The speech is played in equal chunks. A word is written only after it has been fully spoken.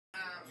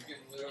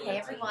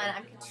everyone,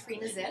 I'm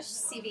Katrina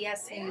Szish,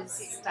 CBS News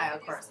style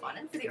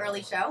correspondent for The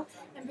Early Show.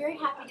 I'm very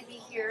happy to be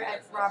here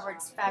at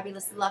Robert's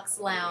fabulous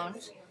Luxe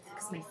Lounge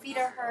because my feet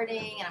are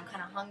hurting and I'm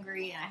kind of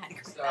hungry and I had to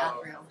go to the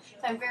bathroom.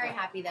 So I'm very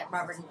happy that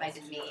Robert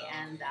invited me,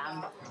 and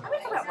I'm going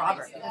to talk about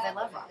Robert because I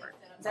love Robert.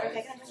 Is that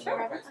okay? Can I talk about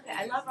Robert? Okay,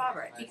 I love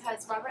Robert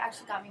because Robert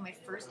actually got me my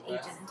first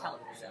agent in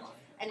television.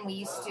 And we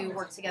used to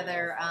work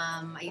together.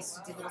 I used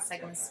to do little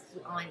segments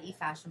on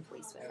E-Fashion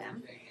Police with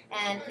him.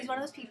 And he's one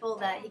of those people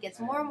that he gets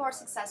more and more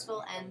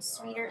successful and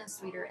sweeter and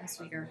sweeter and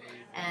sweeter.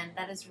 And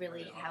that is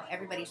really how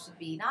everybody should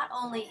be, not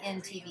only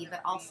in TV, but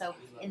also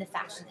in the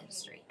fashion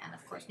industry. And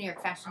of course, New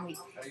York Fashion Week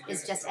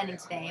is just ending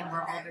today, and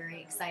we're all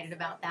very excited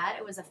about that.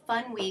 It was a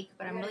fun week,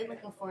 but I'm really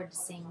looking forward to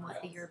seeing what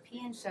the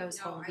European shows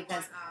hold,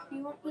 because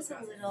New York was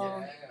a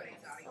little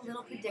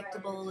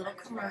predictable, a little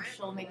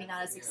commercial, maybe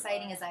not as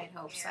exciting as I had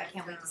hoped. So I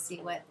can't wait to see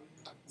what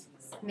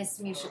Miss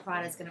Musha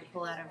Prada is going to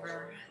pull out of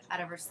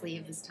her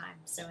sleeve this time.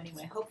 So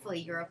anyway, hopefully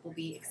Europe will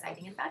be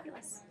exciting and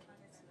fabulous.